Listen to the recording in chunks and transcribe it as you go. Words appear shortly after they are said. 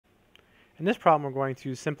In this problem, we're going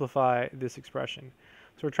to simplify this expression.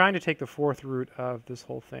 So we're trying to take the fourth root of this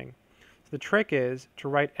whole thing. So the trick is to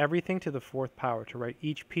write everything to the fourth power, to write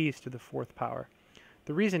each piece to the fourth power.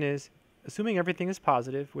 The reason is, assuming everything is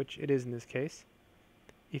positive, which it is in this case,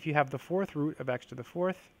 if you have the fourth root of x to the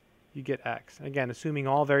fourth, you get x. And again, assuming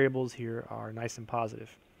all variables here are nice and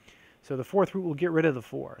positive. So the fourth root will get rid of the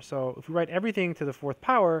 4. So if we write everything to the fourth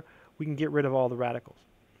power, we can get rid of all the radicals.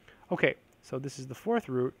 Okay, so this is the fourth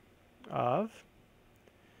root of,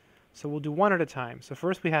 so we'll do one at a time. So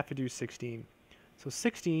first we have to do 16. So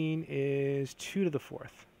 16 is 2 to the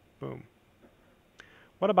fourth. Boom.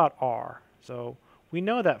 What about r? So we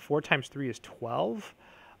know that 4 times 3 is 12.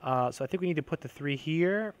 So I think we need to put the 3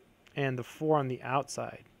 here and the 4 on the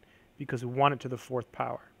outside because we want it to the fourth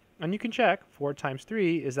power. And you can check, 4 times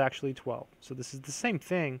 3 is actually 12. So this is the same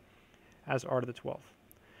thing as r to the 12th.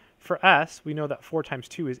 For s, we know that 4 times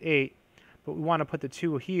 2 is 8, but we want to put the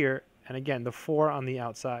 2 here, and again, the 4 on the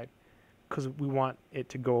outside, because we want it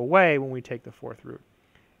to go away when we take the fourth root.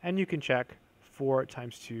 And you can check, 4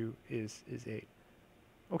 times 2 is 8.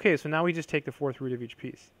 Okay, so now we just take the fourth root of each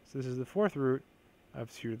piece. So this is the fourth root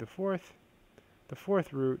of 2 to the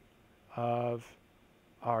fourth root of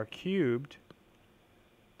r cubed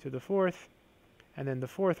to the fourth, and then the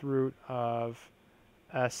fourth root of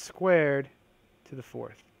s squared to the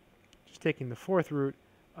fourth. Just taking the fourth root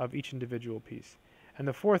of each individual piece. And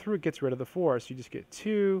the fourth root gets rid of the 4, so you just get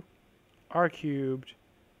 2 r cubed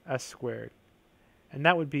s squared. And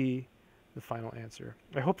that would be the final answer.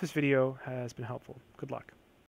 I hope this video has been helpful. Good luck.